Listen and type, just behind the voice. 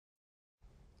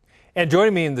And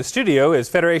joining me in the studio is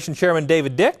Federation Chairman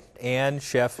David Dick and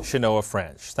Chef Shenoa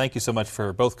French. Thank you so much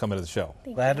for both coming to the show.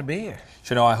 Glad to be here.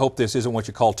 Shenoa, I hope this isn't what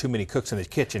you call too many cooks in the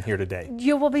kitchen here today.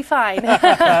 You will be fine.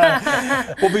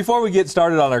 Well, before we get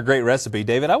started on our great recipe,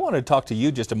 David, I want to talk to you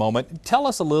just a moment. Tell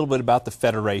us a little bit about the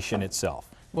Federation itself.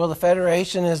 Well, the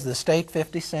Federation is the state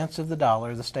 50 cents of the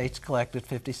dollar. The state's collected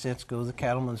 50 cents goes to the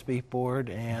Cattlemen's Beef Board,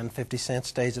 and 50 cents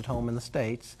stays at home in the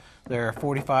states. There are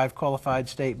 45 qualified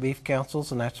state beef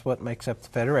councils, and that's what makes up the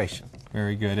Federation.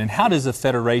 Very good. And how does the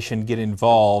Federation get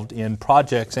involved in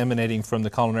projects emanating from the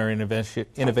Culinary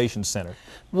Innovation Center?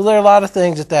 Well, there are a lot of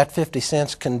things that 50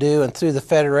 cents can do, and through the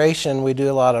Federation we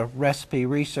do a lot of recipe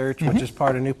research, which is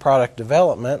part of new product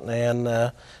development,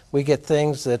 and we get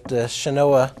things that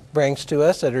Shenoa brings to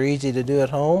us that are easy to do at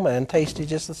home and tasty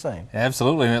just the same.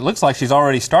 Absolutely, and it looks like she's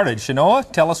already started.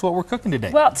 Shenoa, tell us what we're cooking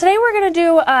today. Well, today we're going to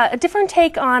do a different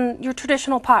take on your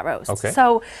traditional pot roast. Okay.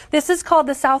 So this is called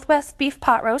the Southwest beef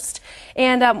pot roast,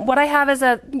 and what I have is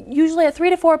usually a 3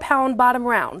 to 4 pound bottom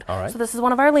round. All right. So this is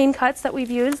one of our lean cuts that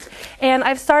we've used, and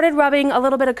I've started rubbing a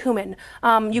little bit of cumin.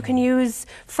 You can use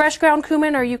fresh ground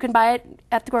cumin, or you can buy it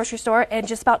at the grocery store, and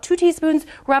just about 2 teaspoons,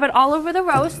 rub it all over the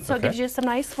roast. So it gives you some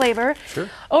nice flavor. Sure.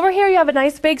 Over here you have a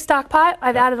nice big stock pot.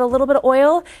 I've added a little bit of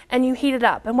oil, and you heat it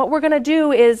up. And what we're going to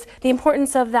do is, the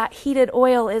importance of that heated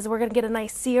oil is we're going to get a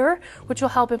nice sear, which will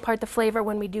help impart the flavor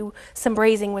when we do some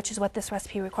braising, which is what this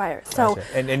recipe requires. So,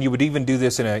 gotcha. And you would even do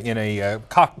this in a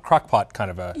crock pot kind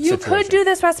of a you situation. could do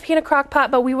this recipe in a crock pot,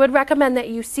 but we would recommend that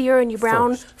you sear and you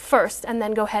brown first and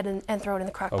then go ahead and throw it in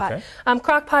the crock pot.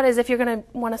 Crock pot is if you're going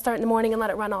to want to start in the morning and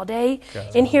let it run all day.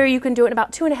 Gotcha. In here you can do it in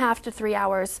about 2.5 to 3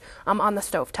 hours on the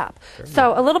stove top.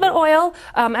 So a little bit of oil.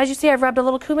 As you see, I've rubbed a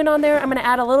little cumin on there. I'm going to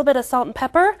add a little bit of salt and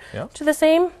pepper to the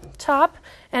same top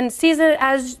and season it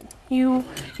as you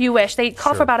wish. They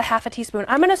call for about a half a teaspoon.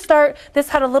 I'm going to start, this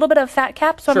had a little bit of fat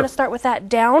cap, so I'm going to start with that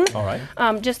down,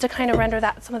 just to kind of render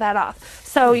some of that off.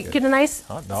 So you get a nice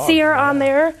sear on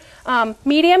there,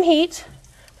 medium heat.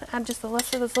 Add just the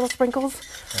rest of those little sprinkles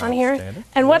on here.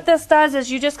 And what this does is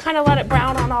you just kind of let it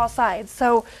brown on all sides.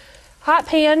 So hot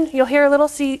pan, you'll hear a little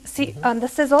the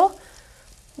sizzle.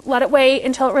 Let it wait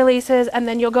until it releases, and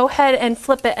then you'll go ahead and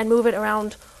flip it and move it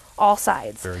around all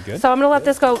sides. Very good. So I'm going to let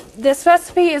this go. This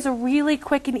recipe is a really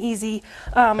quick and easy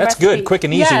That's recipe. good, quick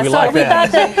and easy. We like that.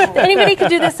 Thought that anybody could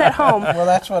do this at home. Well,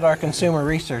 that's what our consumer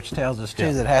research tells us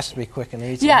too, that it has to be quick and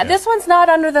easy. Yeah, this one's not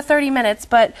under the 30 minutes,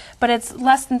 but it's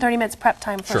less than 30 minutes prep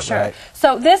time for sure. Right.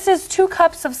 So this is 2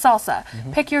 cups of salsa.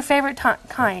 Pick your favorite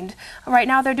kind. Right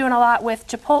now they're doing a lot with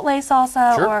chipotle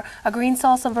salsa or a green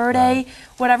salsa verde,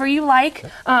 whatever you like.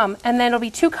 And then it'll be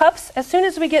 2 cups. As soon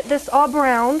as we get this all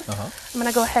browned, I'm going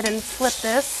to go ahead and flip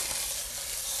this.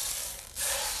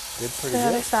 To the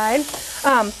other side.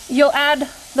 You'll add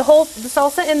the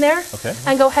salsa in there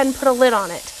and go ahead and put a lid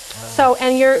on it. So,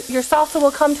 and your salsa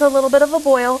will come to a little bit of a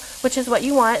boil, which is what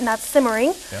you want, and that's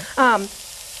simmering. And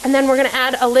then we're going to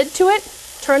add a lid to it.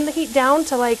 Turn the heat down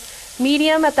to like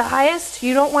medium at the highest.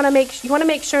 You want to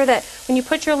make sure that when you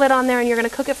put your lid on there and you're going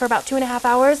to cook it for about 2.5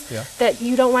 hours, that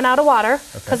you don't run out of water,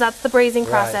 because that's the braising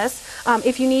process.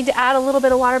 If you need to add a little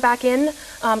bit of water back in,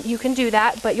 you can do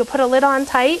that, but you'll put a lid on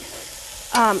tight,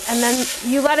 and then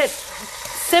you let it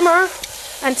simmer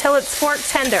until it's fork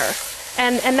tender.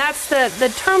 And that's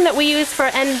the term that we use for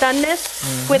end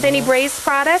doneness with any braised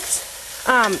product.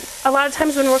 A lot of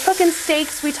times when we're cooking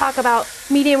steaks, we talk about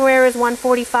medium rare is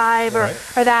 145 or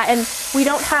that, and we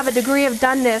don't have a degree of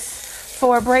doneness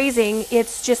for braising.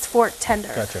 It's just fork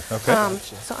tender. Gotcha. Okay.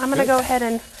 So I'm going to go ahead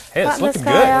and it's looking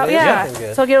this guy out.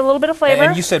 good. So get a little bit of flavor.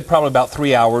 And you said probably about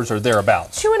 3 hours or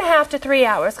thereabouts. 2.5 to 3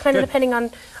 hours, kind of depending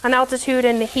on altitude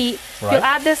and the heat. You'll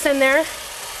add this in there.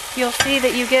 You'll see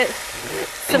that you get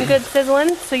some good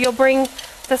sizzling. So you'll bring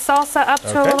the salsa up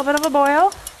to a little bit of a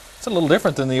boil. It's a little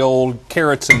different than the old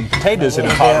carrots and potatoes in a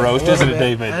pot roast, isn't it,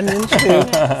 David? Onions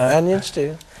too. Onions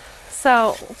too.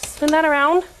 So spin that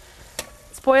around.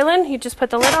 It's boiling. You just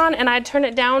put the lid on, and I'd turn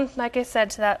it down, like I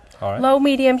said, to that low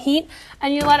medium heat,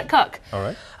 and you let it cook.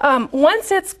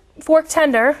 Once it's fork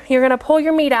tender, you're going to pull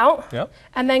your meat out,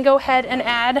 and then go ahead and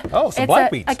add some black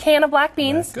beans. A can of black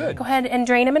beans. Good. Go ahead and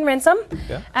drain them and rinse them,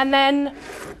 and then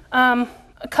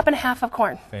a cup and a half of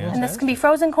corn. And this can be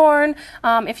frozen corn.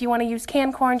 If you want to use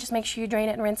canned corn, just make sure you drain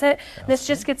it and rinse it. This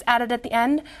just gets added at the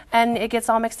end, and it gets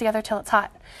all mixed together till it's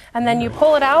hot. And then you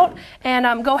pull it out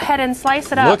and go ahead and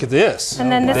slice it up. Look at this.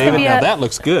 And then this David, can be now that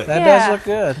looks good. That does look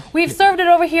good. We've served it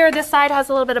over here. This side has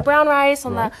a little bit of brown rice.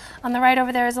 On the right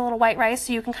over there is a little white rice,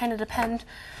 so you can kind of depend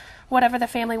whatever the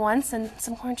family wants, and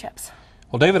some corn chips.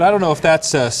 Well, David, I don't know if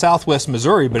that's Southwest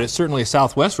Missouri, but it's certainly a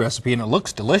Southwest recipe, and it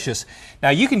looks delicious.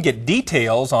 Now, you can get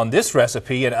details on this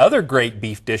recipe and other great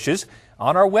beef dishes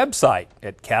on our website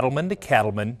at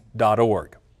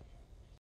cattlemantocattleman.org.